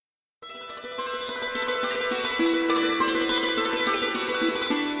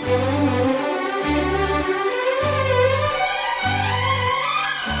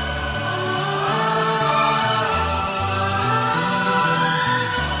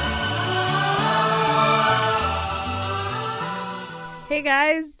Hey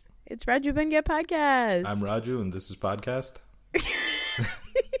guys, it's Raju Benya Podcast. I'm Raju and this is Podcast. Yeah,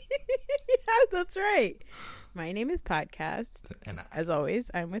 that's right. My name is Podcast. And as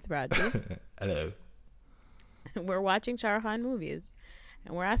always, I'm with Raju. Hello. We're watching Shah Rukh Khan movies.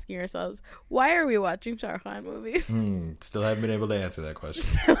 And we're asking ourselves, why are we watching Shah Rukh Khan movies? Still haven't been able to answer that question.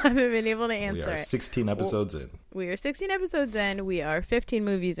 Still haven't been able to answer it. We are 16 episodes in. We are 16 episodes in. We are 15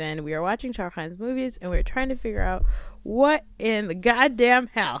 movies in. We are watching Shah Rukh Khan's movies. And we're trying to figure out what in the goddamn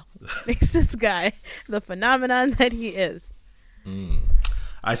hell makes this guy the phenomenon that he is.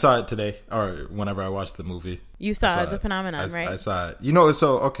 I saw it today, or whenever I watched the movie. You saw the phenomenon, right? I saw it. You know,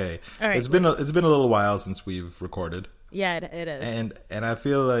 so, okay. All right, it's been a little while since we've recorded. Yeah, it is. And I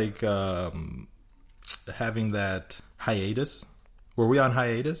feel like having that hiatus. Were we on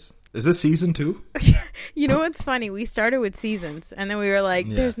hiatus? Is this season 2? You know what's funny? We started with seasons, and then we were like,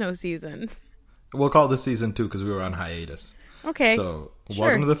 there's no seasons. We'll call this season 2 because we were on hiatus. Okay. So, sure.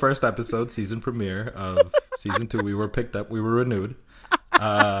 Welcome to the first episode, season premiere of season 2. We were picked up. We were renewed.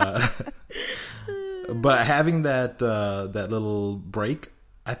 But having that little break,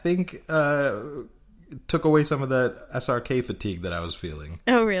 I think took away some of that SRK fatigue that I was feeling.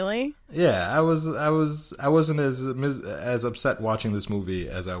 Oh, really? Yeah, I wasn't as upset watching this movie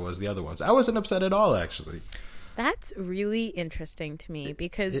as I was the other ones. I wasn't upset at all, actually. That's really interesting to me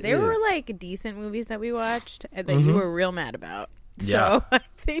because there were like decent movies that we watched and that you were real mad about. Yeah. So I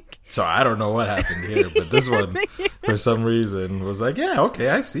think. So I don't know what happened here, but this one, for some reason, was like, yeah, okay,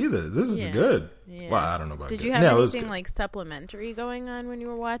 I see this. This is good. Yeah. Well, I don't know about. Did you have anything like supplementary going on when you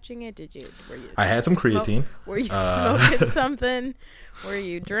were watching it? I had some creatine. Were you smoking something? Were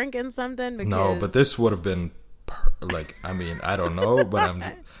you drinking something? Because... No, but this would have been I don't know, but I'm.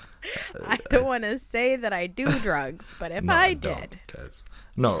 I don't want to say that I do drugs, but if I did.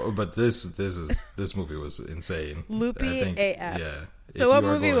 No, but this movie was insane. Loopy AF. Yeah. So what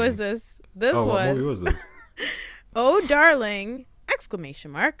movie was this? What movie was this? Oh, darling! !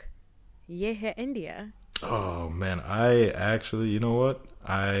 Yeh Hai India. Oh man, I actually, you know what?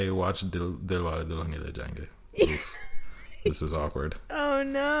 I watched Dilwale Dulhaniya Le Jayenge. Oof. This is awkward. Oh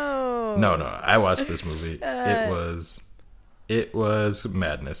no. No, I watched this movie. It was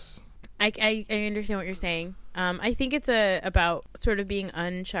madness. I understand what you're saying. I think it's about sort of being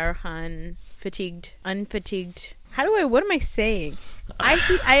Shah Rukh Khan unfatigued. What am I saying?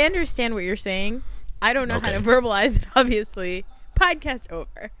 I understand what you're saying. I don't know how to verbalize it, obviously. Podcast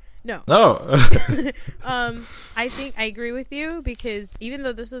over. No. I think I agree with you because even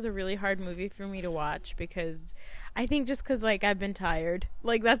though this was a really hard movie for me to watch because I think just because, like, I've been tired.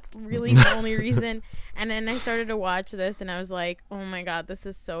 Like, that's really the only reason. And then I started to watch this, and I was like, oh, my God, this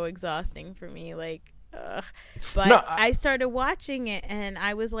is so exhausting for me. Like, ugh. But I started watching it, and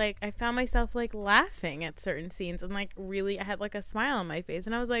I was like, I found myself, like, laughing at certain scenes. And, like, really, I had, like, a smile on my face.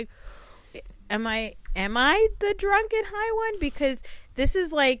 And I was like, am I the drunken high one? Because this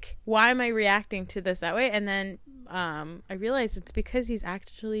is, like, why am I reacting to this that way? And then I realized it's because he's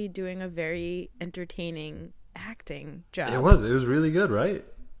actually doing a very entertaining acting job. It was really good, right?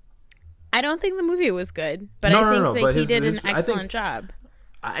 I don't think the movie was good, but I think that he did an excellent job.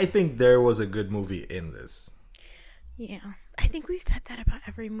 I think there was a good movie in this. Yeah, I think we've said that about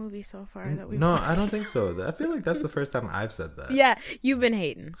every movie so far that we've watched. I don't think so. I feel like that's the first time I've said that. Yeah, you've been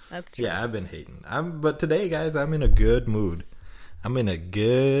hating. That's true. Yeah, I've been hating. But today, guys, I'm in a good mood.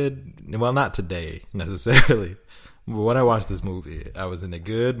 Well, not today necessarily, but when I watched this movie, I was in a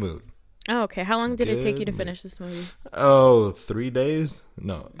good mood. Oh, okay. How long did it take you to finish this movie? 3 days?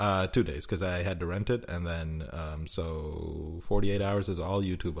 No, 2 days because I had to rent it, and then so 48 hours is all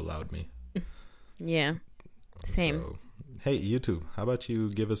YouTube allowed me. Yeah, same. So, hey, YouTube, how about you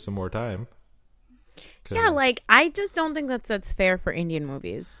give us some more time? Yeah, like I just don't think that's fair for Indian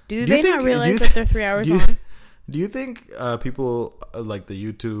movies. Do they not realize that they're 3 hours long? Do you think people like the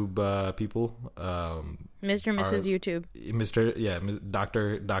YouTube people, Mr. and Mrs. YouTube,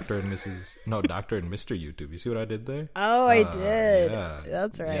 Doctor and Mrs. No, Doctor and Mr. YouTube? You see what I did there? Oh, I did. Yeah,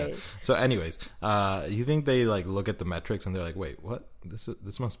 that's right. Yeah. So, anyways, you think they like look at the metrics and they're like, "Wait, what?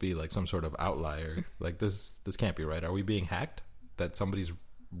 This must be like some sort of outlier. Like this can't be right. Are we being hacked? That somebody's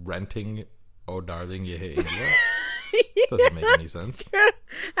renting? Oh, darling, Yeh Hai India." Doesn't make any sense.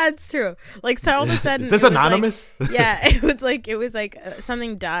 That's true. Like, so all of a sudden, is this anonymous? Yeah, it was like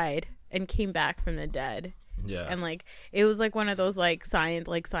something died and came back from the dead. Yeah, and like it was like one of those like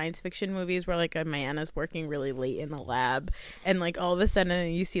science fiction movies where like a man is working really late in the lab, and like all of a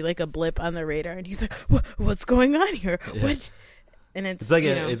sudden you see like a blip on the radar, and he's like, "What's going on here? Yeah. What?" And it's like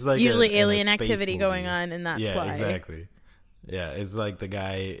it's like usually alien activity going on, and that's why. Exactly. Yeah, it's like the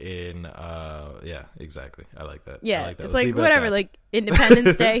guy in yeah, exactly. I like that. Yeah, I like that. it's Let's like leave it at whatever, that. like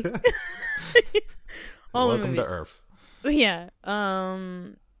Independence Day. All the Welcome to movies. Earth. Yeah.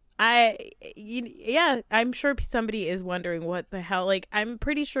 I'm sure somebody is wondering what the hell. Like, I'm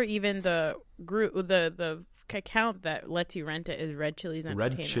pretty sure even the group, the account that lets you rent it is Red Chilies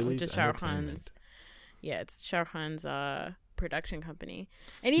Entertainment, Red Chilies which is Shah Rukh Entertainment. Khan's. Yeah, it's Shah Rukh Khan's production company,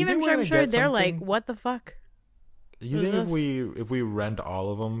 and You even think we're I'm gonna sure get they're like, something? "What the fuck?" You Who's think this? if we rent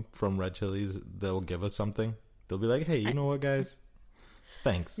all of them from Red Chilies, they'll give us something? They'll be like, hey, you know what, guys?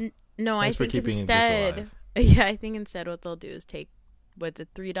 Thanks. No, I Thanks for think keeping this instead, alive. yeah, I think instead what they'll do is take, what's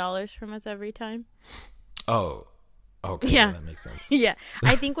it, $3 from us every time? Oh, okay. Yeah. That makes sense. Yeah,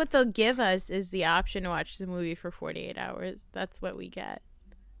 I think what they'll give us is the option to watch the movie for 48 hours. That's what we get.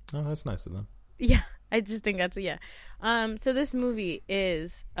 Oh, that's nice of them. Yeah, I just think that's yeah. So this movie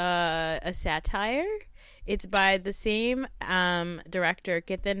is a satire. It's by the same director,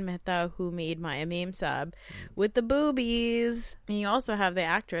 Ketan Mehta, who made Maya Meme Sab, with the boobies. And you also have the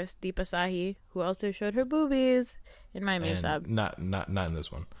actress Deepa Sahi, who also showed her boobies in Maya Meme Sab. Not in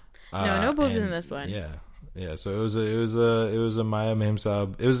this one. No boobs in this one. Yeah. So it was a Maya Meme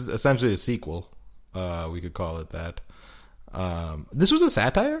Sab. It was essentially a sequel. We could call it that. This was a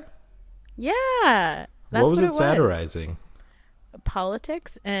satire. Yeah, that's what was it satirizing?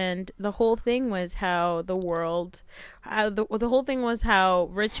 Politics, and the whole thing was how the world, the whole thing was how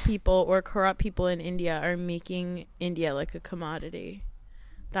rich people or corrupt people in India are making India like a commodity.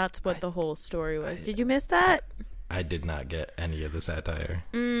 That's what the whole story was. Did you miss that? I did not get any of the satire.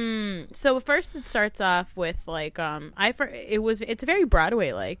 So first it starts off with like it's very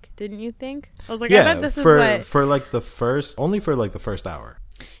Broadway like, didn't you think? I was like, I bet this is what for like the first hour.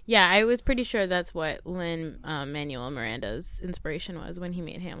 Yeah, I was pretty sure that's what Lin-Manuel Miranda's inspiration was when he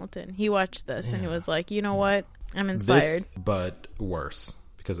made Hamilton. He watched this and he was like, you know what? I'm inspired. This, but worse,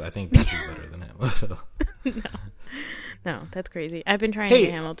 because I think this is better than Hamilton. No, that's crazy. I've been trying to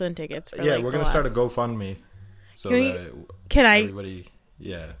get Hamilton tickets for we're going to start a GoFundMe so everybody, so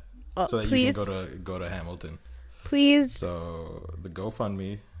that you can go to Hamilton. Please. So the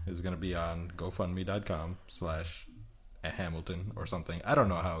GoFundMe is going to be on GoFundMe.com/Hamilton or something. I don't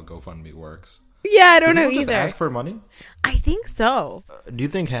know how GoFundMe works. Yeah, I don't know either. Just ask for money? I think so. Do you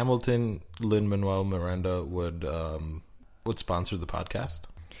think Hamilton, Lin-Manuel Miranda would sponsor the podcast?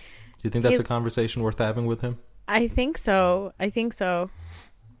 Do you think that's a conversation worth having with him? I think so.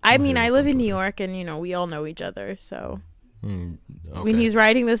 I mean, I live in New York, and we all know each other. So when he's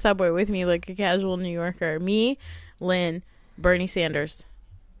riding the subway with me like a casual New Yorker, me, Lynn, Bernie Sanders,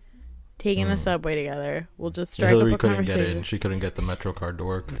 taking the subway together, we'll just strike Hillary up a couldn't conversation. get in. She couldn't get the Metro card to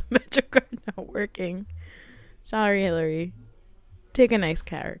work. The Metro card not working. Sorry, Hillary. Take a nice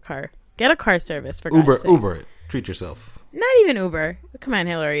car. Get a car service for God's sake. Uber it. Treat yourself. Not even Uber. Come on,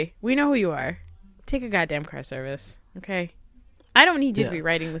 Hillary. We know who you are. Take a goddamn car service, okay? I don't need you to be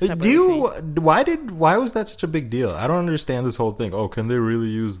riding the subway with me. Why was that such a big deal? I don't understand this whole thing. Oh, can they really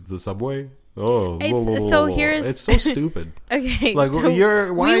use the subway? Oh, it's so stupid. Okay, like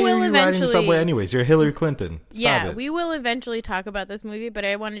so why are you riding the subway anyways? You're Hillary Clinton. Stop it. We will eventually talk about this movie, but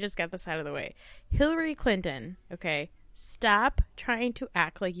I want to just get this out of the way. Hillary Clinton, okay? Stop trying to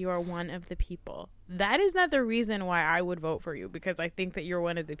act like you are one of the people. That is not the reason why I would vote for you, because I think that you're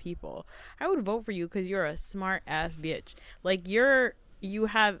one of the people. I would vote for you because you're a smart ass bitch. Like you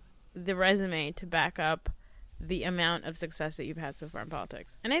have the resume to back up the amount of success that you've had so far in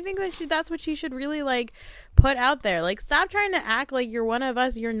politics. And I think that that's what she should really like put out there. Like, stop trying to act like you're one of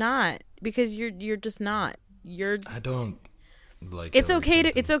us. You're not, because you're just not. I don't like it's okay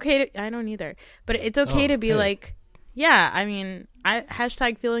to I don't either. But it's okay to be like, yeah, I mean, I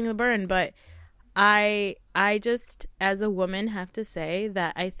 #feeling the burn, but I just, as a woman, have to say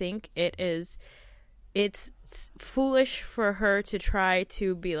that I think it's foolish for her to try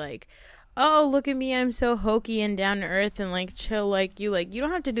to be like, oh, look at me, I'm so hokey and down to earth and like chill like you. Like, you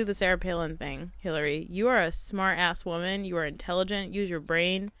don't have to do the Sarah Palin thing, Hillary. You are a smart ass woman. You are intelligent. Use your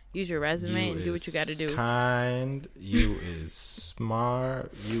brain, use your resume, and do what you got to do. Kind. You is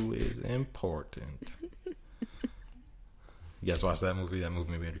smart. You is important. You guys watch that movie? That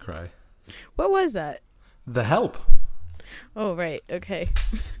movie made me cry. What was that? The Help. Oh, right. Okay.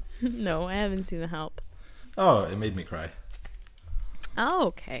 No, I haven't seen The Help. Oh, it made me cry. Oh,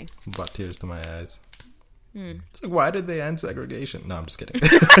 okay. Brought tears to my eyes. It's like, why did they end segregation? No, I'm just kidding.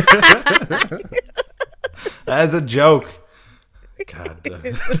 That's a joke. God.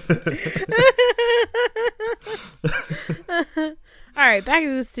 All right, back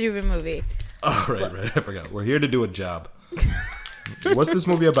to the stupid movie. Oh, right. I forgot. We're here to do a job. What's this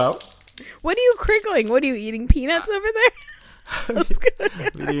movie about? What are you crinkling? What are you eating? Peanuts over there? else going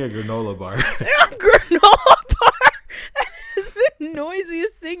on? I'm eating a granola bar. A granola bar? That is the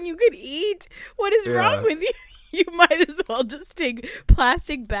noisiest thing you could eat. What is wrong with you? You might as well just take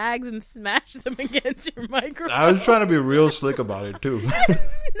plastic bags and smash them against your microphone. I was trying to be real slick about it, too.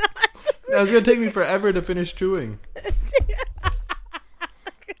 It's not. It was going to take me forever to finish chewing. God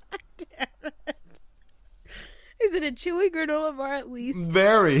damn it. Is it a chewy granola bar at least?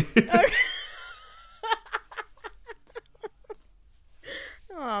 Very. Okay.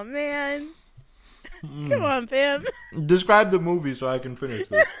 Oh, man. Come on, Pam. Describe the movie so I can finish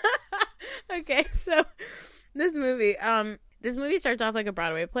this. Okay, so this movie starts off like a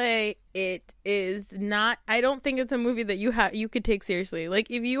Broadway play. It is not, I don't think it's a movie that you could take seriously. Like,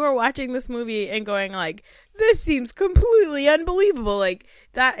 if you are watching this movie and going like, this seems completely unbelievable, like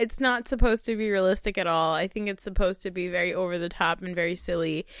that, it's not supposed to be realistic at all. I think it's supposed to be very over the top and very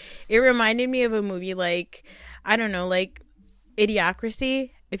silly. It reminded me of a movie like, I don't know, like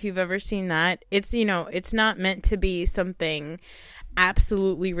Idiocracy, if you've ever seen that. It's, you know, it's not meant to be something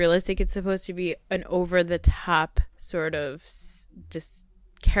absolutely realistic. It's supposed to be an over the top sort of just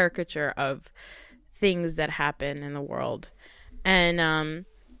caricature of things that happen in the world. And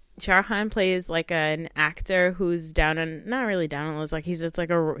Shah Rukh Khan plays like an actor who's not really down on those, like he's just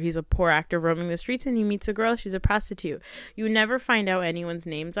like he's a poor actor roaming the streets, and he meets a girl. She's a prostitute. You never find out anyone's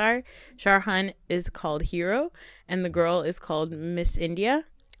names are. Shah Rukh Khan is called Hero and the girl is called Miss India.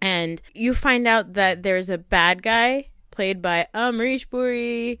 And you find out that there's a bad guy played by Amrish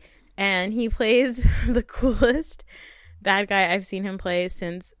Puri, and he plays the coolest bad guy I've seen him play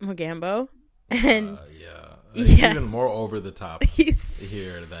since Mogambo. And He's even more over the top here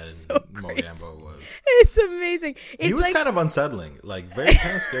than so Mogambo was. It's amazing. He was like, kind of unsettling, like very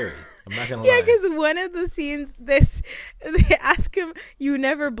kind of scary. I'm not gonna lie. Yeah, because one of the scenes, they ask him, "You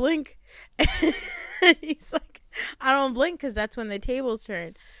never blink," and he's like, "I don't blink because that's when the tables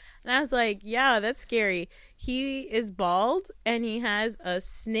turn." And I was like, "Yeah, that's scary." He is bald and he has a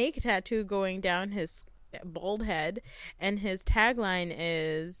snake tattoo going down his bald head, and his tagline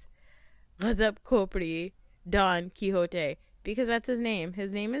is "Ghazab Kopri Don Quixote," because that's his name.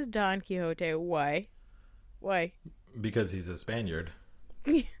 His name is Don Quixote. Why? Because he's a Spaniard.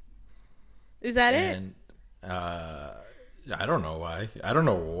 Is that and, it? I don't know why. I don't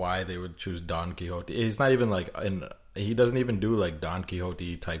know why they would choose Don Quixote. He's not even like he doesn't even do like Don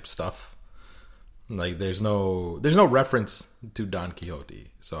Quixote type stuff. Like there's no reference to Don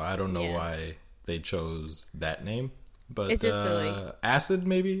Quixote, so I don't know why they chose that name. But it's just silly. Acid,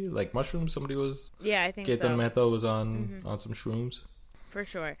 maybe like mushrooms. Somebody was. Yeah, I think Ketan so. Mehta was on some shrooms. For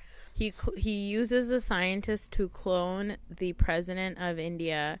sure. He uses a scientist to clone the president of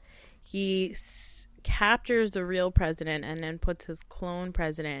India. He captures the real president and then puts his clone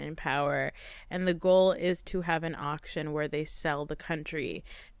president in power. And the goal is to have an auction where they sell the country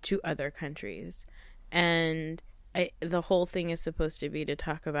to other countries. And the whole thing is supposed to be to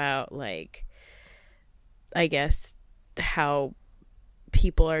talk about, like, I guess, how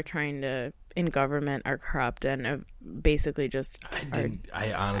people are trying to in government are corrupt and basically just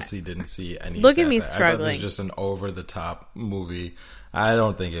I honestly didn't see any look satire. at me I thought struggling. it was just an over the top movie. I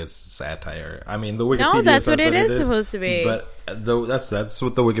don't think it's satire. I mean, the Wikipedia No, that's says what it that is supposed to be. But that's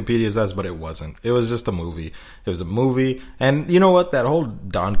what the Wikipedia says, but it wasn't. It was just a movie. It was a movie. And you know what? That whole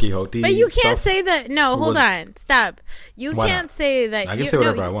Don Quixote But you can't stuff say that. No, hold on. Stop. You can't not? say that. I can say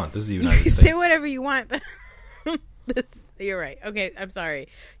whatever I want. This is the United You States. say whatever you want, but you're right. Okay, I'm sorry.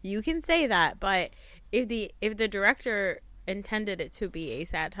 You can say that, but if the director intended it to be a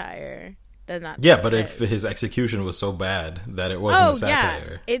satire, then that's but if his execution was so bad that it wasn't a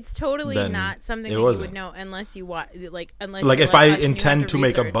satire, it's totally not something that you would know unless you watch. Unless if I intend to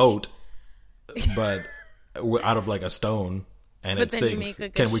make a boat, but out of like a stone and it sinks,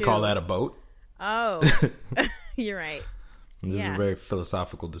 can we call that a boat? Oh, you're right. This is a very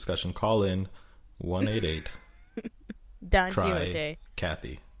philosophical discussion. Call in 188. Don Try Quixote.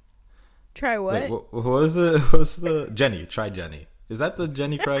 Kathy. Try what? Wait, what was the Jenny? Try Jenny. Is that the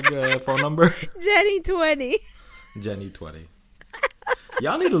Jenny Craig phone number? Jenny 20. Jenny 20.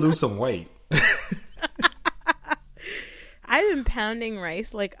 Y'all need to lose some weight. I've been pounding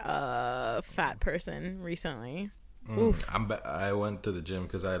rice like a fat person recently. I went to the gym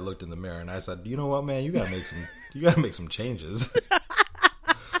because I looked in the mirror and I said, "You know what, man? You gotta make some changes."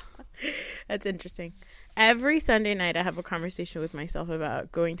 That's interesting. Every Sunday night, I have a conversation with myself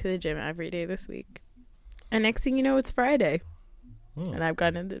about going to the gym every day this week. And next thing you know, it's Friday. And I've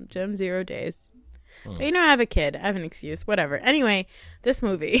gone to the gym 0 days. But, I have a kid. I have an excuse. Whatever. Anyway, this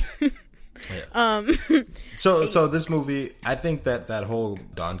movie. So this movie, I think that whole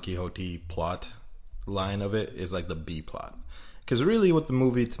Don Quixote plot line of it is like the B plot. Because really what the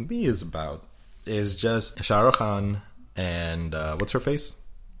movie to me is about is just Shah Rukh Khan and what's her face?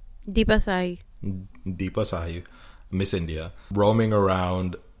 Deepa Sahi. Deepa Sahi, Miss India, roaming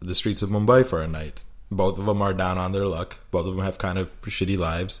around the streets of Mumbai for a night. Both of them are down on their luck. Both of them have kind of shitty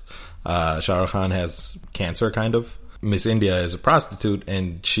lives. Shah Rukh Khan has cancer, kind of. Miss India is a prostitute,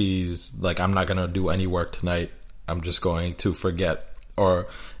 and she's like, I'm not going to do any work tonight. I'm just going to forget or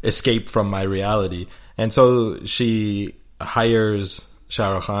escape from my reality. And so she hires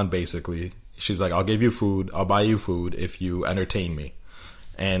Shah Rukh Khan, basically. She's like, I'll give you food. I'll buy you food if you entertain me.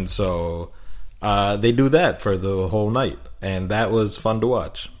 And so they do that for the whole night. And that was fun to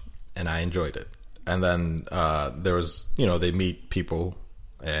watch. And I enjoyed it. And then there was, they meet people.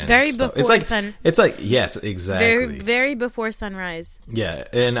 And very stuff. before It's like yes, exactly. Very, very before sunrise. Yeah,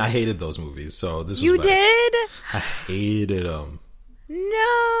 and I hated those movies. So this was you better. did. I hated them.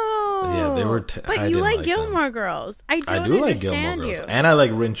 No. Yeah, they were. But you like Gilmore Girls. I do like Gilmore Girls, and I like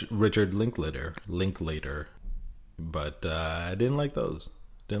Richard Linklater, but I didn't like those.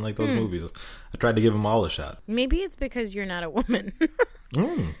 Didn't like those movies. I tried to give them all a shot. Maybe it's because you're not a woman.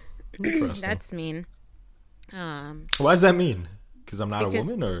 Interesting. That's mean. Why does that mean? Because I'm not a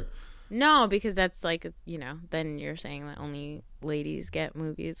woman, or no? Because that's like then you're saying that only ladies get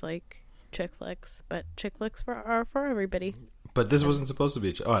movies like chick flicks, but chick flicks are for everybody. But this wasn't supposed to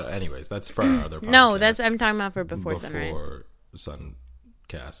be. Anyways, that's for our other podcast. No, I'm talking about for Before Sunrise. Before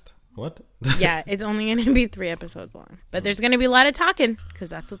Suncast. What? Yeah, it's only going to be 3 episodes long, but there's going to be a lot of talking because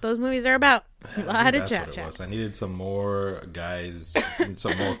that's what those movies are about. A lot of chat. I needed some more guys,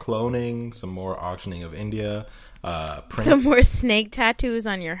 some more cloning, some more auctioning of India. Prince, some more snake tattoos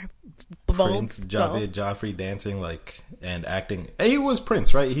on your Prince, Javed Jaffrey dancing and acting. He was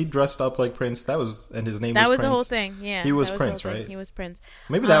Prince, right? He dressed up like Prince. And his name was Prince. That was the whole thing. Yeah, he was Prince, right? He was Prince.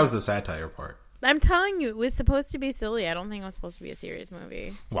 Maybe that was the satire part. I'm telling you, it was supposed to be silly. I don't think it was supposed to be a serious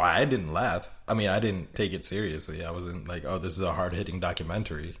movie. Well, I didn't laugh. I mean, I didn't take it seriously. I wasn't like, oh, this is a hard-hitting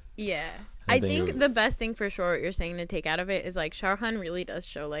documentary. Yeah. I think the best thing for sure what you're saying to take out of it is like Shah Rukh Khan really does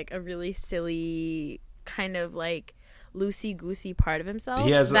show like a really silly kind of like loosey-goosey part of himself.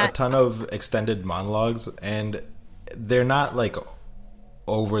 He has a ton of extended monologues, and they're not like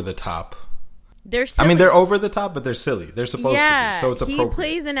over the top. They're silly. I mean, they're over the top, but they're silly. They're supposed to be, so it's appropriate. He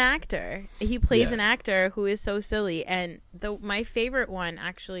plays an actor. An actor who is so silly. And my favorite one,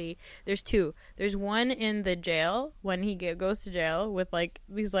 actually, there's 2. There's one in the jail when he goes to jail with like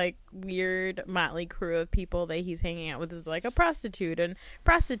these like weird motley crew of people that he's hanging out with. Is like a prostitute and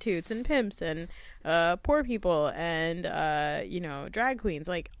prostitutes and pimps and poor people and drag queens.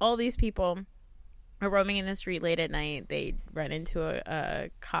 Like all these people are roaming in the street late at night. They run into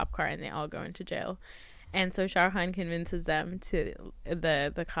a cop car and they all go into jail. And so Shah Rukh Khan convinces them to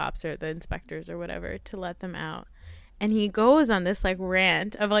the cops or the inspectors or whatever to let them out. And he goes on this like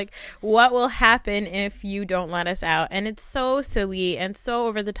rant of like what will happen if you don't let us out. And it's so silly and so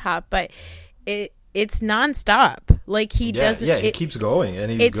over the top, but it's nonstop. Like he doesn't. Yeah, he keeps going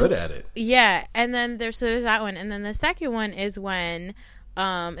and he's good at it. Yeah, and then there's that one, and then the second one is when.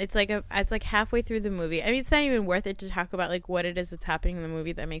 It's like halfway through the movie. I mean, it's not even worth it to talk about like what it is that's happening in the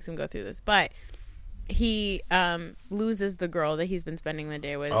movie that makes him go through this. But he loses the girl that he's been spending the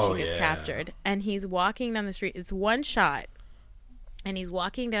day with. She gets captured, and he's walking down the street. It's one shot, and he's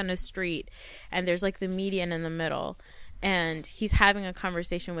walking down a street, and there's like the median in the middle, and he's having a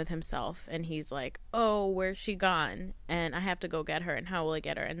conversation with himself, and he's like, oh, where's she gone? And I have to go get her, and how will I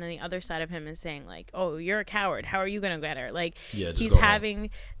get her? And then the other side of him is saying like, oh, you're a coward, how are you gonna get her? Like he's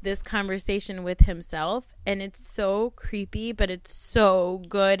having this conversation with himself, and it's so creepy, but it's so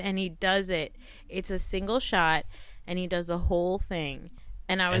good, and he does it. It's a single shot, and he does the whole thing,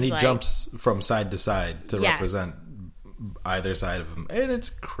 and he jumps from side to side to represent either side of him, and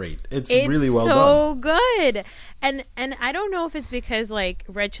it's great. It's really well done. So good. And I don't know if it's because like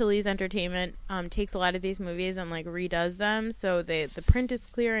Red Chillies Entertainment takes a lot of these movies and like redoes them so the print is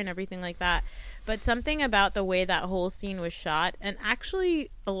clear and everything like that, but something about the way that whole scene was shot, and actually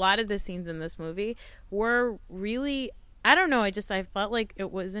a lot of the scenes in this movie were really, I don't know, I felt like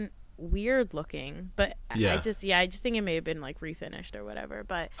it wasn't weird looking, but I just think it may have been like refinished or whatever.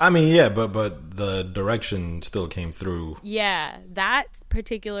 But I mean, but the direction still came through. Yeah, that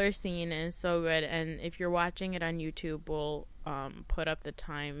particular scene is so good, and if you're watching it on YouTube, we'll put up the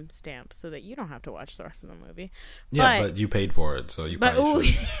time stamp so that you don't have to watch the rest of the movie. Yeah, but you paid for it, so you probably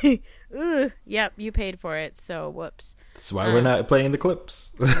should. Yep, you paid for it, so whoops. That's why we're not playing the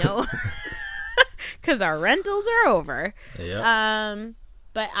clips. No, because our rentals are over. Yeah.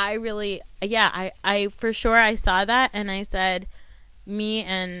 But I really, I for sure I saw that, and I said, me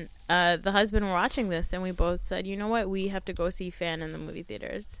and the husband were watching this, and we both said, you know what, we have to go see Fan in the movie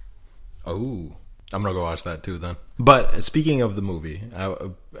theaters. Oh, I'm gonna go watch that too then. But speaking of the movie,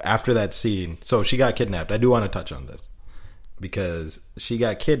 after that scene, so she got kidnapped. I do want to touch on this because she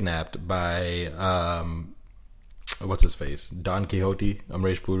got kidnapped by what's his face, Don Quixote,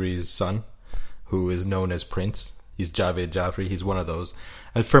 Amresh Puri's son, who is known as Prince. He's Javed Jaffrey. He's one of those.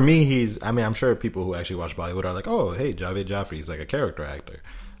 And for me, I'm sure people who actually watch Bollywood are like, oh, hey, Javed Jaffrey, he's like a character actor.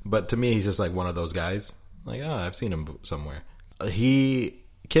 But to me, he's just like one of those guys. Like, oh, I've seen him somewhere. He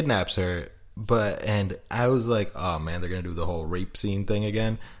kidnaps her, and I was like, oh man, they're going to do the whole rape scene thing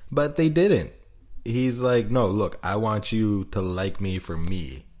again. But they didn't. He's like, no, look, I want you to like me for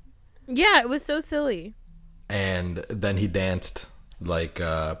me. Yeah, it was so silly. And then he danced like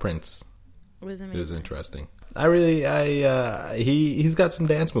Prince. It was amazing. It was interesting. He's got some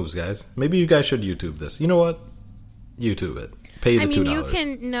dance moves, guys. Maybe you guys should YouTube this. You know what? YouTube it. Pay the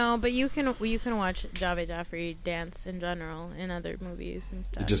 $2. You can watch Javed Jaffrey dance in general in other movies and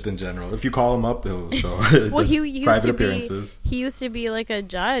stuff. Just in general. If you call him up, he'll show well, he private appearances. He used to be like a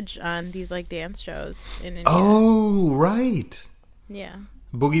judge on these like dance shows in India. Oh, right. Yeah.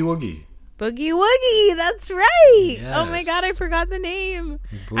 Boogie Woogie. Boogie Woogie, that's right. Yes. Oh my god, I forgot the name.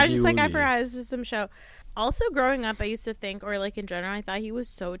 Boogie I was just like, Woogie. I forgot this is some show. Also, growing up, I used to think, or like in general, I thought he was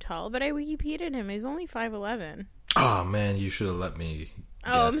so tall, but I Wikipedia'd him. He's only 5'11". Oh man, you should have let me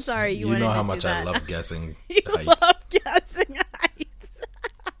guess. Oh, I'm sorry. You know wanted how to much do that. I love guessing You heights. love guessing heights.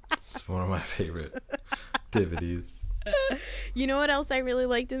 It's one of my favorite activities. You know what else I really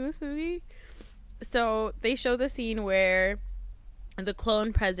liked in this movie? So they show the scene where the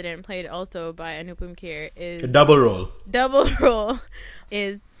clone president, played also by Anupam Kher, is A double roll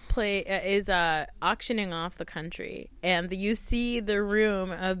is auctioning off the country, and you see the room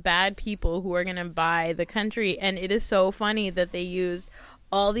of bad people who are going to buy the country, and it is so funny that they used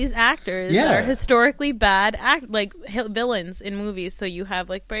all these actors that are historically bad villains in movies. So you have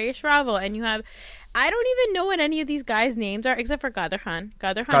like Paresh Rawal, and you have, I don't even know what any of these guys' names are except for Kader Khan.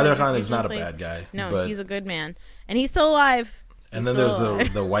 Kader Khan is not a bad guy. No, he's a good man, and he's still alive. And then there's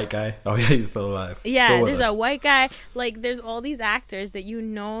the white guy. Oh yeah, he's still alive. Yeah, there's a white guy. Like, there's all these actors that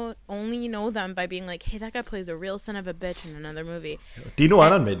only know them by being like, hey, that guy plays a real son of a bitch in another movie. Dino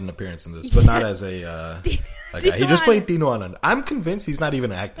Anand made an appearance in this, but not as a guy. He just played Dino Anand. I'm convinced he's not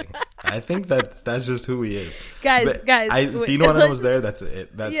even acting. I think that's just who he is. Guys, Dino Anand was there. That's it.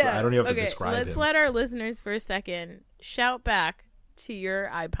 I don't even have to describe him. Let's let our listeners for a second shout back to your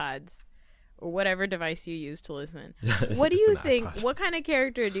iPods. Or whatever device you use to listen. What do you think? iPod. What kind of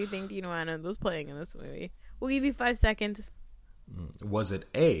character do you think Dino Anand was playing in this movie? We'll give you 5 seconds. Was it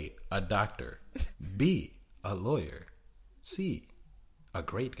A, a doctor, B, a lawyer, C, a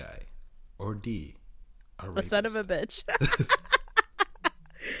great guy, or D, a rapist? A son of a bitch.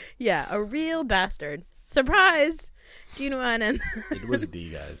 Yeah, a real bastard. Surprise! Dino Anand. It was D,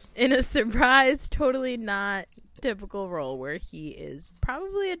 guys. In a surprise, totally not typical role where he is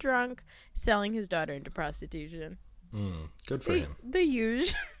probably a drunk selling his daughter into prostitution. Good for him. The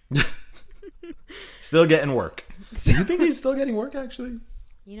usual. Still getting work. Do you think he's still getting work, actually?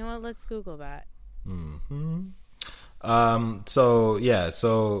 You know what? Let's Google that. So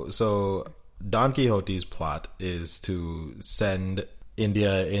Don Quixote's plot is to send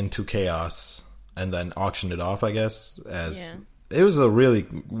India into chaos and then auction it off, I guess, It was a really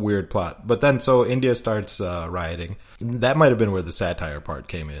weird plot. But then, so India starts rioting. That might have been where the satire part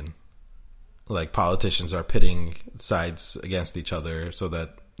came in. Like, politicians are pitting sides against each other so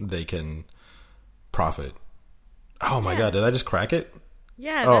that they can profit. Oh my god, did I just crack it?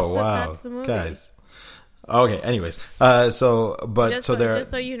 Yeah, that's the movie. Guys. Okay, anyways. Just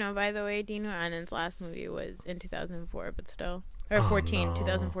so you know, by the way, Dino Anand's last movie was in 2004, but still. Or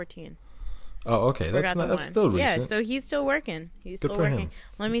 2014. Oh, okay. That's still recent. Yeah, so he's still working. Him.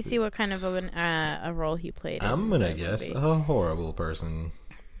 Let me see what kind of a role he played. I'm gonna guess movie. A horrible person.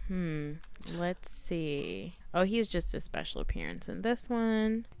 Let's see. Oh, he's just a special appearance in this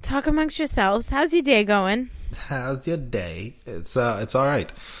one. Talk amongst yourselves. How's your day going? How's your day? It's all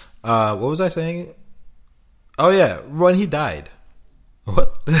right. What was I saying? Oh yeah, when he died.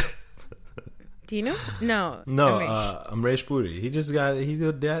 What? Do you know? No. Amresh Puri. He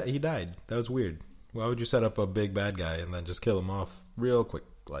died. That was weird. Why would you set up a big bad guy and then just kill him off real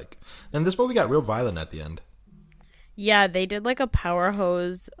quick? And this movie got real violent at the end. Yeah, they did like a power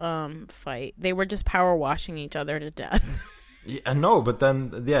hose fight. They were just power washing each other to death. Yeah, no, but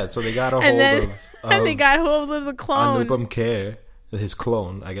then so they got a hold of and they got hold of the clone. Anupam Kher, his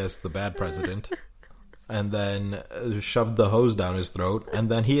clone, I guess, the bad president, and then shoved the hose down his throat, and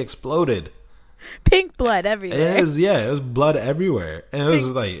then he exploded. Pink blood everywhere. And it was blood everywhere. And it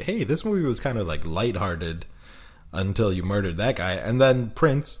was like, hey, this movie was kind of like lighthearted until you murdered that guy. And then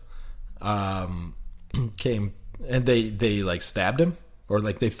Prince came and they like stabbed him, or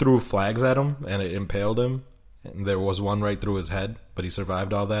like they threw flags at him and it impaled him. And there was one right through his head, but he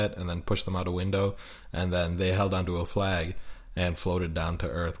survived all that and then pushed them out a window. And then they held onto a flag and floated down to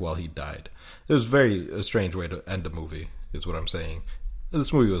earth while he died. It was a strange way to end a movie, is what I'm saying.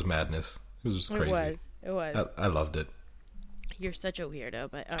 This movie was madness. It was just crazy. It was. I loved it. You're such a weirdo,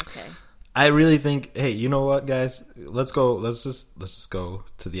 but okay. I really think, hey, you know what, guys? Let's just go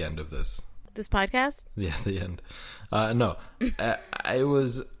to the end of this. This podcast? Yeah, the end. No.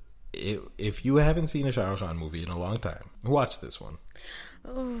 If you haven't seen a Shah Rukh Khan movie in a long time, watch this one.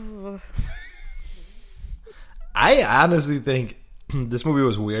 Oh. I honestly think this movie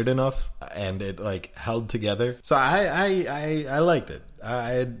was weird enough and it like held together. So I liked it.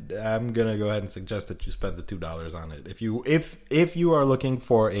 I'm gonna go ahead and suggest that you spend the $2 on it. If you are looking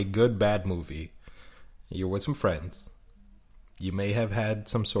for a good bad movie, you're with some friends, you may have had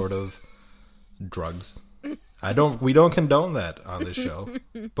some sort of drugs. We don't condone that on this show,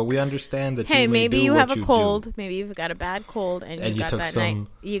 but we understand that. Hey, you may maybe do you what have a you cold. do. Maybe you've got a bad cold, and you got took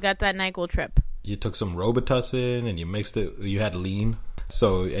you got that NyQuil trip. You took some Robitussin and you mixed it. You had lean.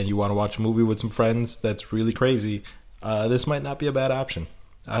 And you want to watch a movie with some friends that's really crazy. This might not be a bad option.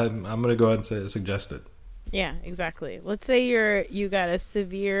 I'm going to go ahead and suggest it. Yeah, exactly. Let's say you got a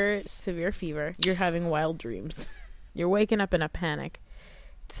severe fever. You're having wild dreams. You're waking up in a panic.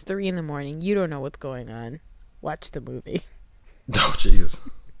 It's 3 a.m. You don't know what's going on. Watch the movie. Oh, jeez.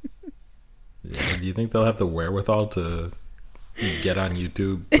 Yeah, do you think they'll have the wherewithal to get on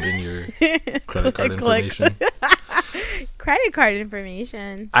YouTube, put in your credit card information? Credit card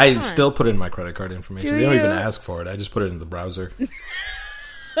information? I still put in my credit card information. They don't even ask for it. I just put it in the browser.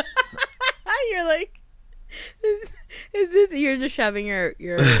 You're like, you're just shoving your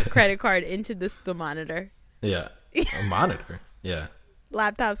credit card into the monitor. Yeah. A monitor? Yeah.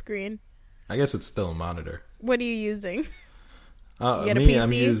 Laptop screen. I guess it's still a monitor. What are you using? You got a me, PC?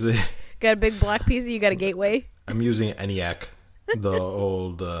 I'm using... Got a big black PC? You got a gateway? I'm using ENIAC. The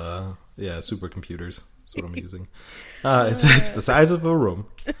old, supercomputers. That's what I'm using. It's the size of a room.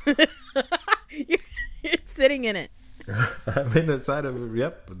 You're sitting in it. I'm in the side of it.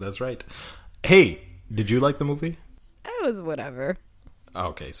 Yep, that's right. Hey, did you like the movie? It was whatever.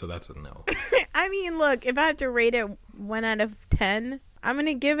 Okay, so that's a no. I mean, look, if I have to rate it 1 out of 10, I'm going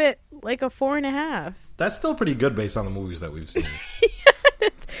to give it like a 4.5. That's still pretty good based on the movies that we've seen.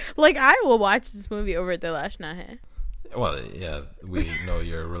 Yes. Like, I will watch this movie over at the Lash Nahe. Well, yeah, we know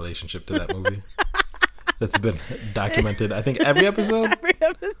your relationship to that movie. That's been documented, I think, every episode. Every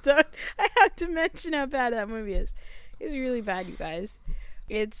episode, I have to mention how bad that movie is. It's really bad, you guys.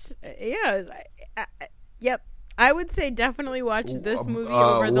 It's, yeah, yep. I would say definitely watch this movie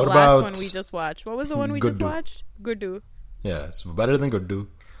over the last one we just watched. What was the one we just watched? Gurdu. Yeah, it's better than Gurdu.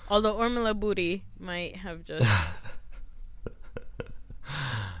 Although Urmila Buri might have just...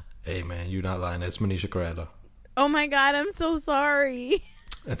 Hey, man, you're not lying. It's Manisha Koirala. Oh, my God, I'm so sorry.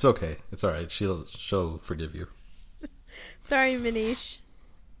 It's okay. It's all right. She'll forgive you. Sorry, Manish.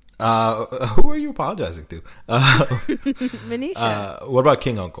 Who are you apologizing to? Manisha. What about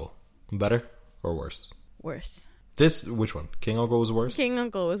King Uncle? Better or worse? Worse. Which one? King Uncle was worse? King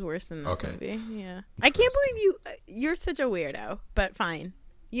Uncle was worse than this movie. Yeah. I can't believe you're such a weirdo, but fine.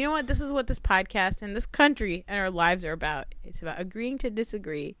 You know what? This is what this podcast and this country and our lives are about. It's about agreeing to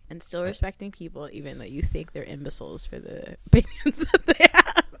disagree and still respecting people, even though you think they're imbeciles for the opinions that they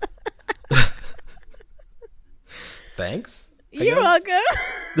have. Thanks. You're welcome.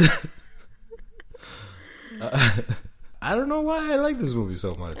 I don't know why I like this movie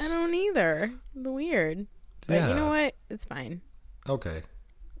so much. I don't either. Weird. But you know what? It's fine. Okay.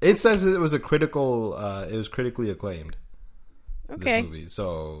 It says it was it was critically acclaimed. Okay. This movie.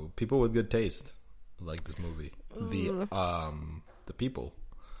 So people with good taste like this movie. The people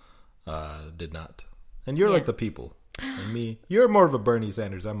did not. And you're like the people. And me, you're more of a Bernie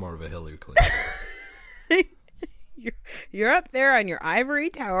Sanders. I'm more of a Hillary Clinton. You're up there on your ivory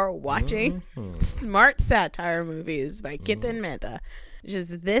tower watching smart satire movies by Ketan Mehta.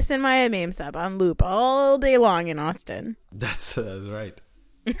 Just this and my meme sub on loop all day long in Austin. That's right.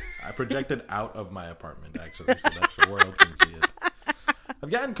 I projected out of my apartment, actually, so that the world can see it.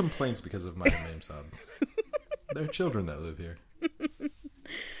 I've gotten complaints because of my meme sub. There are children that live here.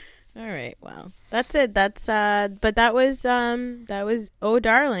 All right, well, that's it. That's but that was oh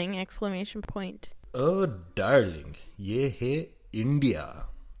darling ! Exclamation point. Oh darling, Yeh Hai India.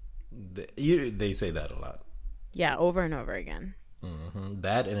 They say that a lot. Yeah, over and over again.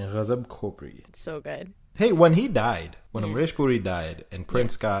 That and Ghazab Khopri. It's so good. Hey, when he died, when Amrish Puri died, and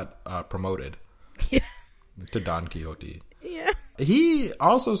Prince got promoted to Don Quixote, he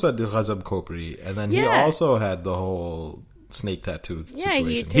also said Ghazab Khopri, and then he also had the whole snake tattoo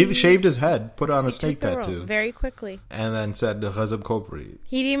situation. He shaved his head, put on a snake tattoo very quickly, and then said Ghazab Khopri.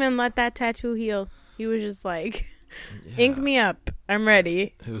 He didn't even let that tattoo heal. He was just like, ink me up, I'm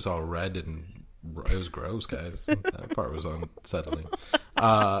ready. It was all red and it was gross, guys. That part was unsettling.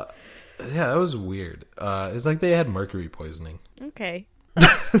 Yeah, that was weird. It's like they had mercury poisoning. Okay.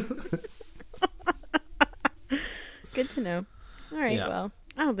 Good to know. All right, well,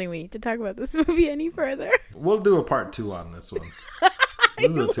 I don't think we need to talk about this movie any further. We'll do a part 2 on this one.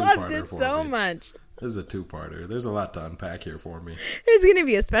 This is a two-parter loved it for so me. much. This is a 2-parter. There's a lot to unpack here for me. There's going to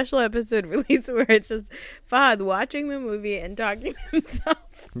be a special episode released where it's just Fahad watching the movie and talking to himself.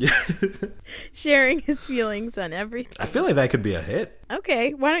 Sharing his feelings on everything. I feel like that could be a hit.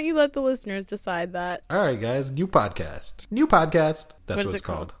 Okay, why don't you let the listeners decide that? All right, guys. New podcast. New podcast. That's what it's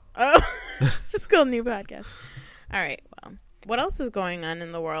called. Oh, it's called New Podcast. All right, well, what else is going on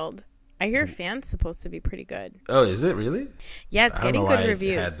in the world? I hear Fan's supposed to be pretty good. Oh, is it really? Yeah, it's getting good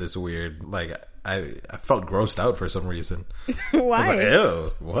reviews. I had this weird, like, I felt grossed out for some reason. Why? I was like, ew,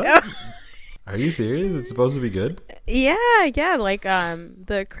 what? Are you serious? It's supposed to be good? Yeah, like,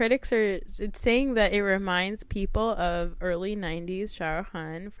 the critics it's saying that it reminds people of early 90s Shah Rukh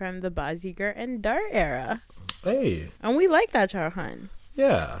Khan from the Bazigar and Dar era. Hey. And we like that Shah Rukh Khan.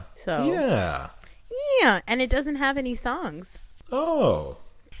 Yeah. So. Yeah, and it doesn't have any songs. Oh.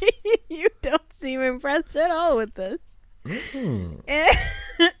 You don't seem impressed at all with this.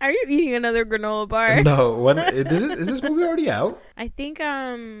 Are you eating another granola bar? No. Is this movie already out? I think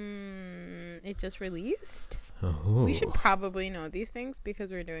it just released. Oh. We should probably know these things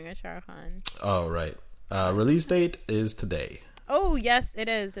because we're doing a Shah Rukh Khan. Oh, right. Release date is today. Oh, yes, it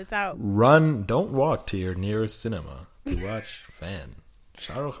is. It's out. Don't walk to your nearest cinema to watch Fan.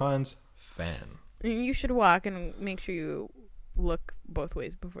 Shah Rukh Khan's Fan. You should walk and make sure you look both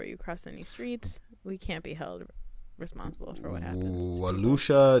ways before you cross any streets. We can't be held responsible for what happens.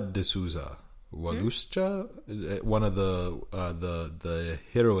 Walusha D'Souza. Walusha, one of the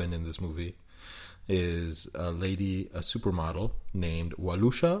heroine in this movie is a supermodel named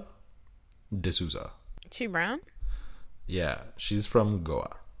Walusha D'Souza. She brown? Yeah, she's from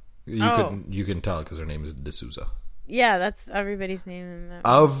Goa. You can tell because her name is D'Souza. Yeah, that's everybody's name in that.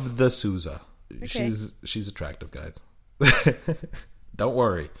 Of the Souza. Okay. She's attractive, guys. Don't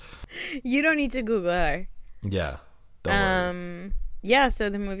worry. You don't need to Google her. Yeah. Don't worry. Yeah, so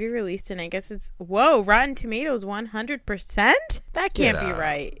the movie released and I guess it's Rotten Tomatoes 100%? That can't be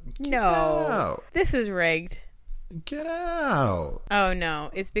right. Get no. Out. This is rigged. Get out. Oh no,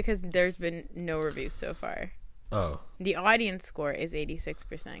 it's because there's been no reviews so far. Oh. The audience score is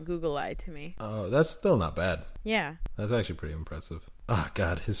 86%. Google lied to me. Oh, that's still not bad. Yeah. That's actually pretty impressive. Oh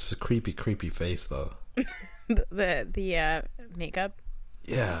God, his creepy face though. the makeup.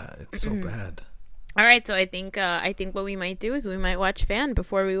 Yeah, it's so bad. All right, so I think what we might do is we might watch Fan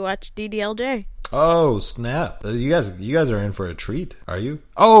before we watch DDLJ. Oh snap! You guys are in for a treat. Are you?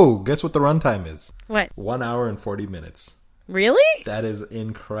 Oh, guess what the runtime is? What? 1 hour and 40 minutes. Really? That is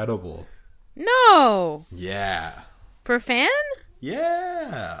incredible. No. Yeah. For Fan?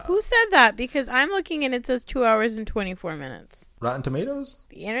 Yeah. Who said that? Because I'm looking and it says 2 hours and 24 minutes. Rotten Tomatoes?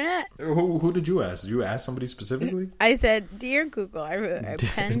 The internet? Who did you ask? Did you ask somebody specifically? I said, "Dear Google," I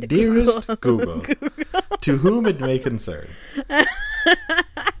penned Dearest Google, to whom it may concern. I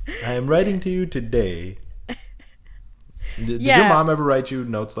am writing to you today. Did your mom ever write you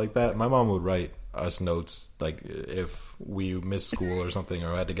notes like that? My mom would write us notes like if we missed school or something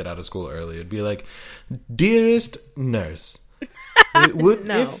or had to get out of school early. It'd be like, "Dearest nurse,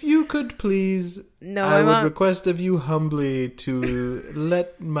 if you could please, I would request of you humbly to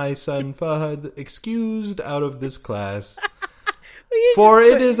let my son Fahad excused out of this class, for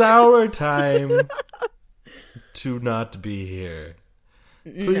it is our time to not be here.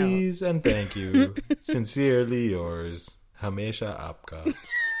 Please and thank you. Sincerely yours, Hamesha Apka."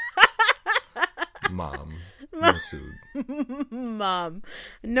 Mom. Masood. Mom.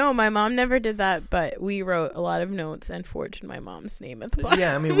 No, my mom never did that, but we wrote a lot of notes and forged my mom's name at the bottom.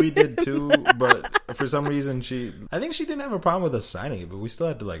 Yeah, I mean, we did too, but for some reason I think she didn't have a problem with us signing it, but we still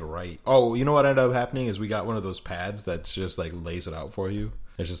had to like write. Oh, you know what ended up happening is we got one of those pads that's just like lays it out for you.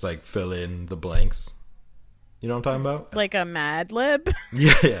 It's just like fill in the blanks. You know what I'm talking about? Like a Mad Lib?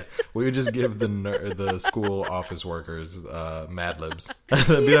 Yeah. We would just give the school office workers Mad Libs.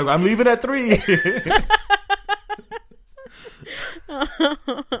 They'd be like, "I'm leaving at 3."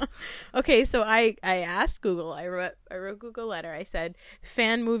 Okay, so I asked Google. I wrote Google letter. I said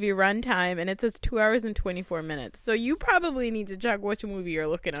fan movie runtime, and it says 2 hours and 24 minutes. So you probably need to check which movie you're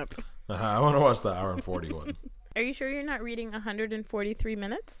looking up. I want to watch the hour and 41. Are you sure you're not reading 143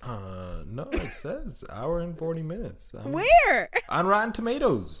 minutes? No, it says hour and 40 minutes. Where? On Rotten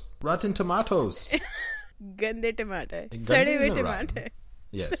Tomatoes. Rotten Tomatoes. Gande tomato. Gande Sade with isn't tomato. rotten.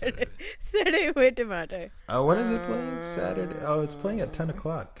 Yes. Sade with tomato. When is it playing? Saturday? Oh, it's playing at 10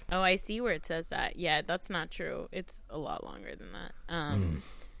 o'clock. Oh, I see where it says that. Yeah, that's not true. It's a lot longer than that.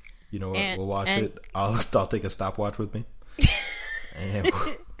 You know what? We'll watch it. I'll take a stopwatch with me.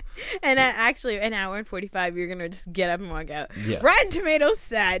 And actually, an hour and 45, you're going to just get up and walk out. Yeah. Rotten Tomatoes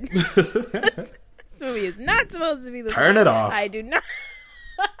said. This movie is not supposed to be this. Turn it off. I do not.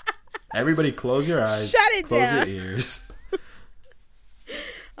 Everybody close your eyes. Shut it close down. Your ears.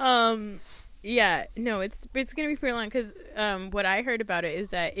 Yeah, no, it's going to be pretty long because what I heard about it is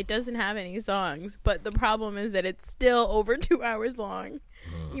that it doesn't have any songs, but the problem is that it's still over 2 hours long,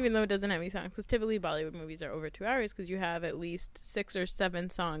 even though it doesn't have any songs. Because typically Bollywood movies are over 2 hours because you have at least 6 or 7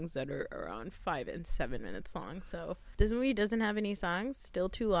 songs that are around 5 and 7 minutes long. So this movie doesn't have any songs, still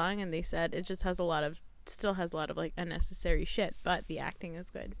too long, and they said it just has still has a lot of like unnecessary shit, but the acting is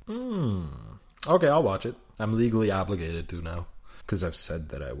good. Okay, I'll watch it. I'm legally obligated to now because I've said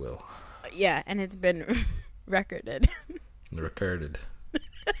that I will. Yeah, and it's been recorded. Recorded.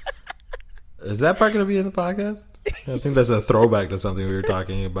 Is that part going to be in the podcast? I think that's a throwback to something we were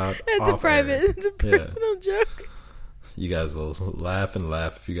talking about. It's a personal joke. You guys will laugh and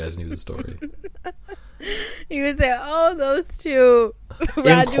laugh if you guys knew the story. You would say, "Oh, those two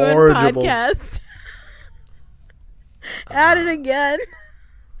Raju and podcast at it again."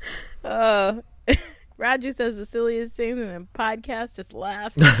 Oh. Raju says the silliest things, and then podcast just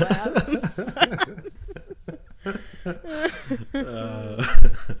laughs and laughs.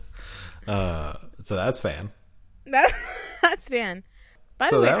 So that's fan. That's fan. By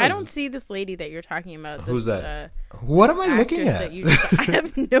the way, I don't see this lady that you're talking about. Who's that? What am I looking at? I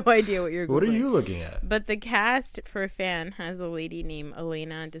have no idea what you're. What are you looking at? But the cast for fan has a lady named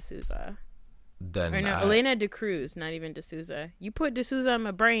Elena D'Souza. Elena De Cruz, not even D'Souza. You put D'Souza on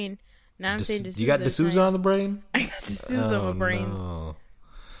my brain. Now I'm saying D'Souza. You got D'Souza on the brain? I got D'Souza on my brain. No.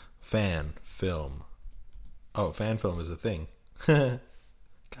 Fan film. Oh, fan film is a thing. God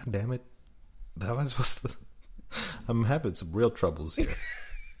damn it. How am I supposed to... I'm having some real troubles here.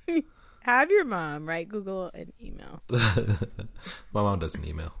 Have your mom write Google an email. My mom doesn't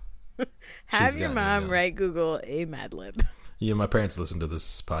email. Have your mom write Google a Mad Lib. Yeah, my parents listen to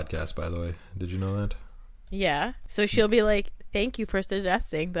this podcast, by the way. Did you know that? Yeah. So she'll be like, thank you for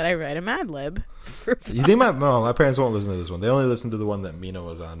suggesting that I write a Mad Lib. You think my parents won't listen to this one. They only listen to the one that Mina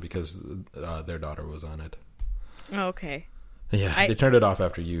was on because their daughter was on it. Oh, okay. Yeah, they turned it off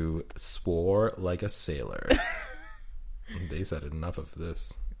after you swore like a sailor. They said enough of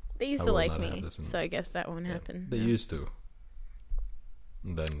this. They used to like me, so I guess that won't happen. They used to.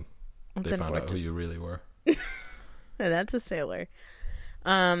 And then they found out who you really were. That's a sailor.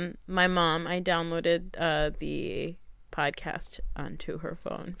 My mom, I downloaded the podcast onto her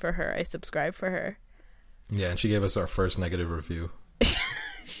phone for her. I subscribed for her. Yeah, and she gave us our first negative review.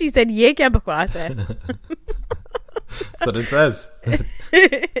 She said, "Ye kya bakwas hai?" That's what it says. She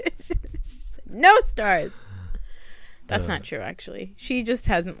said, no stars. That's not true, actually. She just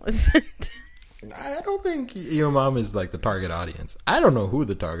hasn't listened. I don't think your mom is like the target audience. I don't know who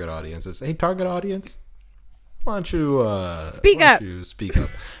the target audience is. Hey, target audience, why don't you speak up?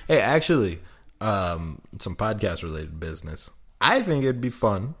 Hey, actually, some podcast related business. I think it'd be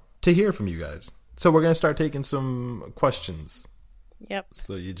fun to hear from you guys. So we're gonna start taking some questions. Yep.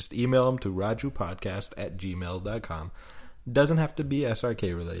 So you just email them to rajupodcast@gmail.com. Doesn't have to be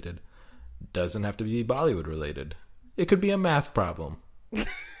SRK related. Doesn't have to be Bollywood related. It could be a math problem.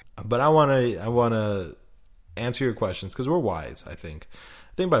 But I wanna answer your questions because we're wise. I think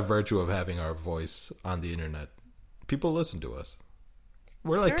by virtue of having our voice on the internet, people listen to us.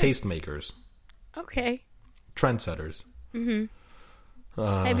 We're like tastemakers. Okay. Trendsetters. Mm-hmm.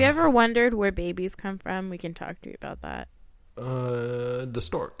 Have you ever wondered where babies come from? We can talk to you about that. The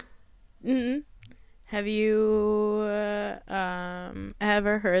stork. Mm-hmm. Have you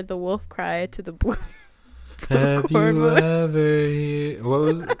ever heard the wolf cry to the blue? Have you ever what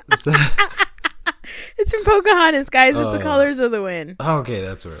was that? It's from Pocahontas, guys. It's the colors of the wind. Okay,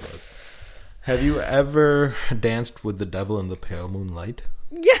 that's where it was. Have you ever danced with the devil in the pale moonlight?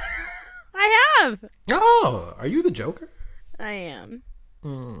 Yeah, I have. Oh, are you the Joker? I am.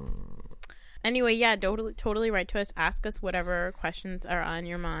 Anyway, yeah, totally write to us. Ask us whatever questions are on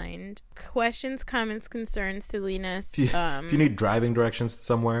your mind. Questions, comments, concerns, silliness. If you need driving directions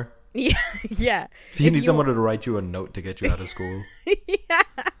somewhere, Yeah, yeah. If you need someone to write you a note to get you out of school. Yeah.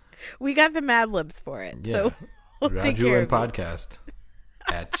 We got the Mad Libs for it. Yeah. So we'll take care of podcast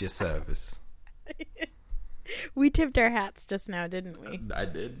at your service. We tipped our hats just now, didn't we? I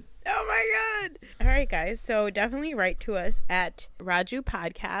did. Oh my god. All right, guys. So definitely write to us at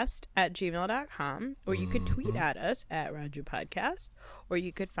rajupodcast@gmail.com, or you could tweet at us at rajupodcast, or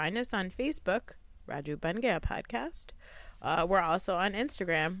you could find us on Facebook, Raju Bangaya Podcast. We're also on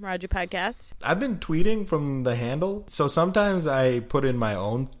Instagram, Raju Podcast. I've been tweeting from the handle, so sometimes I put in my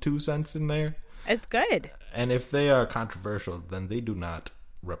own 2 cents in there. It's good. And if they are controversial, then they do not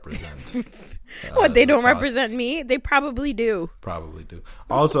represent. What, they don't represent me? They probably do. Probably do.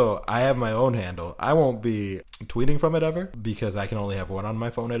 Also, I have my own handle. I won't be tweeting from it ever because I can only have one on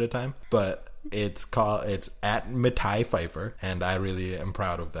my phone at a time. But it's at Mitai Pfeiffer, and I really am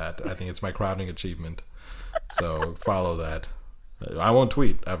proud of that. I think it's my crowning achievement. So follow that. I won't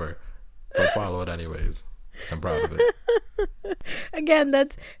tweet ever, but follow it anyways because I'm proud of it. Again,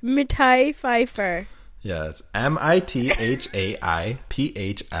 that's Mitai Pfeiffer. Yeah, it's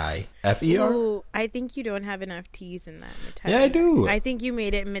MITHAIPHIFER. Ooh, I think you don't have enough T's in that, Mitai. Yeah, I do. I think you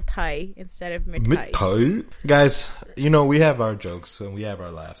made it Mitai instead of Mitai. Mitai? Guys, we have our jokes and we have our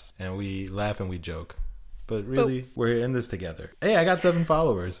laughs. And we laugh and we joke. But really, we're in this together. Hey, I got 7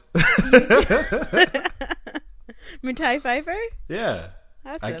 followers. Mitai Pfeiffer? Yeah.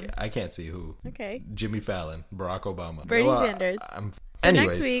 Awesome. I can't see who. Okay. Jimmy Fallon, Barack Obama. Bernie Sanders. Anyways.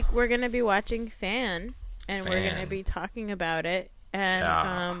 Next week, we're going to be watching Fan, and we're going to be talking about it.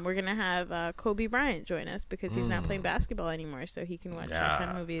 And we're going to have Kobe Bryant join us because he's not playing basketball anymore, so he can watch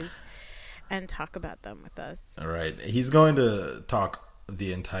Fan movies and talk about them with us. All right. He's going to talk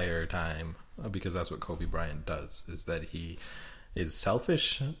the entire time because that's what Kobe Bryant does, is that he is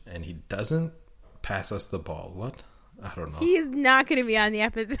selfish and he doesn't pass us the ball. What? I don't know. He's not going to be on the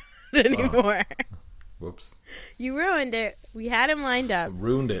episode anymore. Whoops. You ruined it. We had him lined up.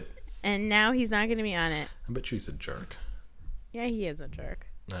 Ruined it. And now he's not going to be on it. I bet you he's a jerk. Yeah, he is a jerk.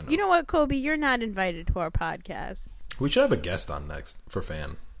 I know. You know what, Kobe? You're not invited to our podcast. We should have a guest on next for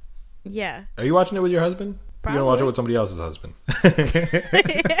Fan. Yeah. Are you watching it with your husband? Probably. You're going to watch it with somebody else's husband.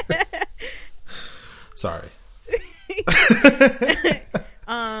 Sorry.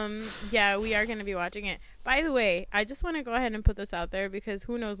 Yeah, we are going to be watching it. By the way, I just want to go ahead and put this out there because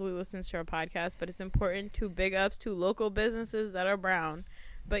who knows who listens to our podcast, but it's important to big ups to local businesses that are brown.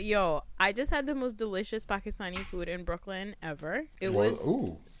 But yo, I just had the most delicious Pakistani food in Brooklyn ever. It was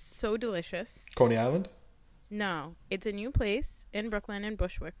so delicious. Coney Island? No, it's a new place in Brooklyn and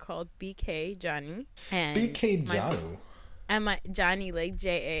Bushwick called BK Johnny. And BK Johnny? Johnny, like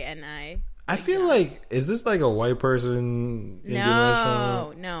Jani. I feel like, is this like a white person Indian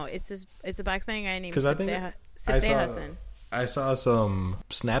restaurant? No, it's a Pakistani guy named Sifte Hassan. I saw some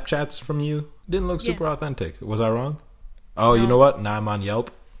Snapchats from you. Didn't look super authentic. Was I wrong? Oh, no. You know what? Now I'm on Yelp.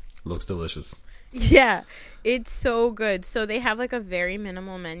 Looks delicious. Yeah, it's so good. So they have like a very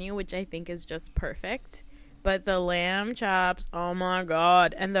minimal menu, which I think is just perfect. But the lamb chops, oh my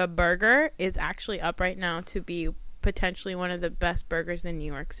god. And the burger is actually up right now to be potentially one of the best burgers in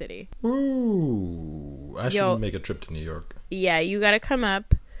New York City. Ooh, I should make a trip to New York. Yeah, you gotta come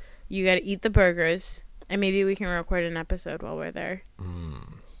up. You gotta eat the burgers, and maybe we can record an episode while we're there.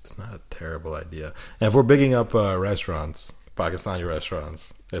 It's not a terrible idea. And if we're bigging up restaurants, Pakistani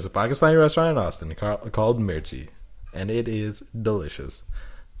restaurants, there's a Pakistani restaurant in Austin called Mirchi, and it is delicious.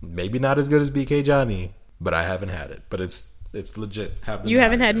 Maybe not as good as BK Johnny, but I haven't had it. But it's legit. You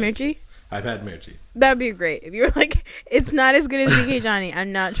haven't had Mirchi? I've had Mirchi. That'd be great. If you were like, it's not as good as BK Johnny.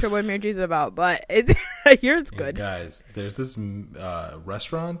 I'm not sure what Mirchi's about, but it's yours good. Guys, there's this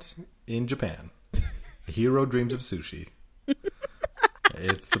restaurant in Japan. Hero Dreams of Sushi.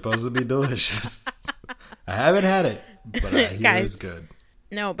 It's supposed to be delicious. I haven't had it, but I hear it's good.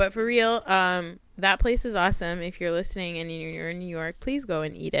 No, but for real, that place is awesome. If you're listening and you're in New York, please go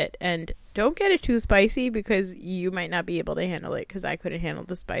and eat it. And don't get it too spicy because you might not be able to handle it, because I couldn't handle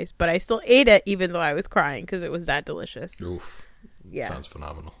the spice. But I still ate it even though I was crying because it was that delicious. Oof. Yeah. Sounds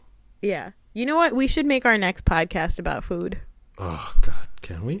phenomenal. Yeah. You know what? We should make our next podcast about food. Oh, God.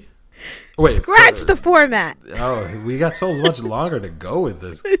 Can we? Wait. Scratch the format. Oh, we got so much longer to go with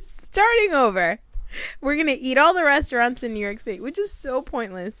this. Starting over. We're going to eat all the restaurants in New York City, which is so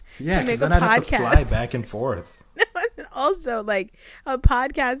pointless. Yeah, because then I'd have to fly back and forth. Also, like, a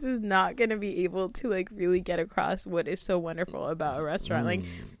podcast is not going to be able to, like, really get across what is so wonderful about a restaurant. Like,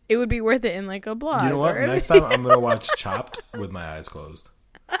 it would be worth it in, like, a blog. You know what? Next time I'm going to watch Chopped with my eyes closed.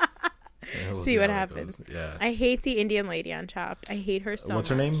 We'll see what happens. Yeah. I hate the Indian lady on Chopped. I hate her so much. What's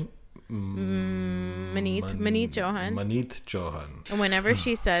her name? Maneet Chauhan. Maneet Chauhan. And whenever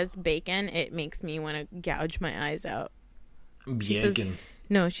she says bacon, it makes me want to gouge my eyes out. Bacon.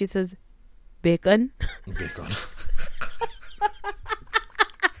 She says bacon. Bacon.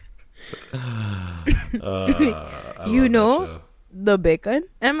 You know the bacon?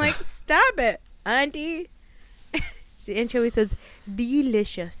 And I'm like, stop it, auntie. And she always says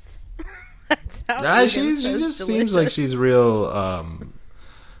delicious. That's how she just seems like she's real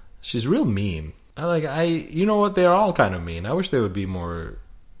mean. You know what, they're all kind of mean. I wish they would be more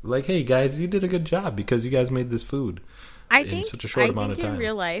like, hey guys, you did a good job because you guys made this food in such a short amount of time. I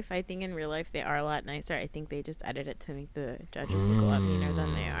think in real life they are a lot nicer. I think they just edit it to make the judges look a lot meaner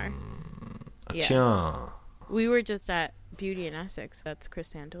than they are. Yeah. We were just at Beauty in Essex. That's Chris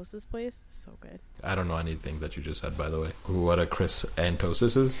Santos's place. So good. I don't know anything that you just said, by the way. What a Chris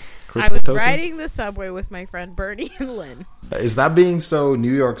Antosis is? I was riding the subway with my friend Bernie and Lynn. Is that being so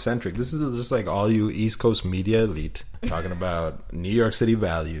New York centric? This is just like all you East Coast media elite talking about New York City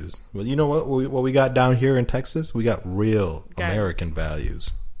values. Well, you know what we got down here in Texas? We got real American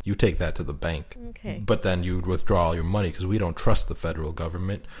values. You take that to the bank. Okay. But then you'd withdraw all your money because we don't trust the federal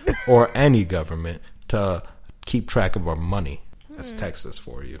government or any government to keep track of our money. That's Texas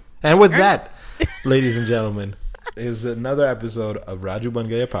for you. And with that, ladies and gentlemen, is another episode of Raju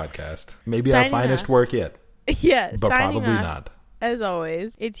Bangaya podcast. Maybe our finest work yet. Yes. But probably not. As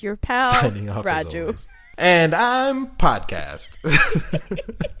always, it's your pal, signing off Raju. And I'm Podcast.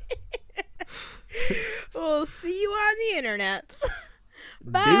 We'll see you on the internet.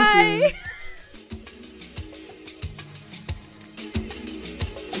 Bye. Deuces.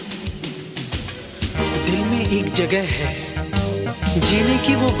 दिल में एक जगह है जीने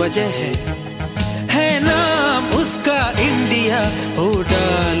की वो वजह है नाम उसका इंडिया ओ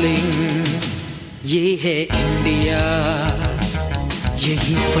डार्लिंग ये है इंडिया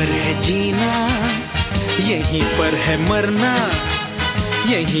यहीं पर है जीना यहीं पर है मरना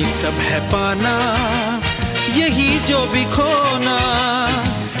यहीं सब है पाना यही जो भी खोना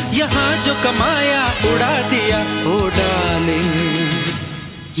यहाँ जो कमाया उड़ा दिया ओ डार्लिंग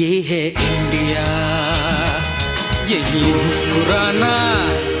ये है इंडिया यही मुस्कुराना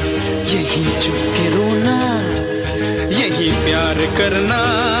यही चुप के रोना यही प्यार करना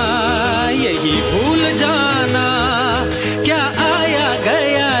यही भूल जाना क्या आया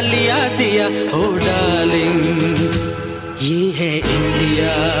गया लिया दिया ओ डार्लिंग ये है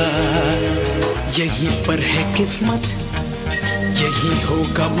इंडिया यहीं पर है किस्मत यही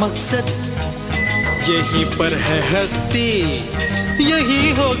होगा मकसद यहीं पर है हस्ती यही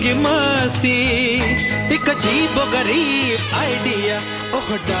होगी मस्ती एक अजीब गरीब आइडिया ओह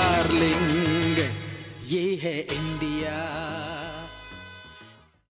डार्लिंग ये है इंडिया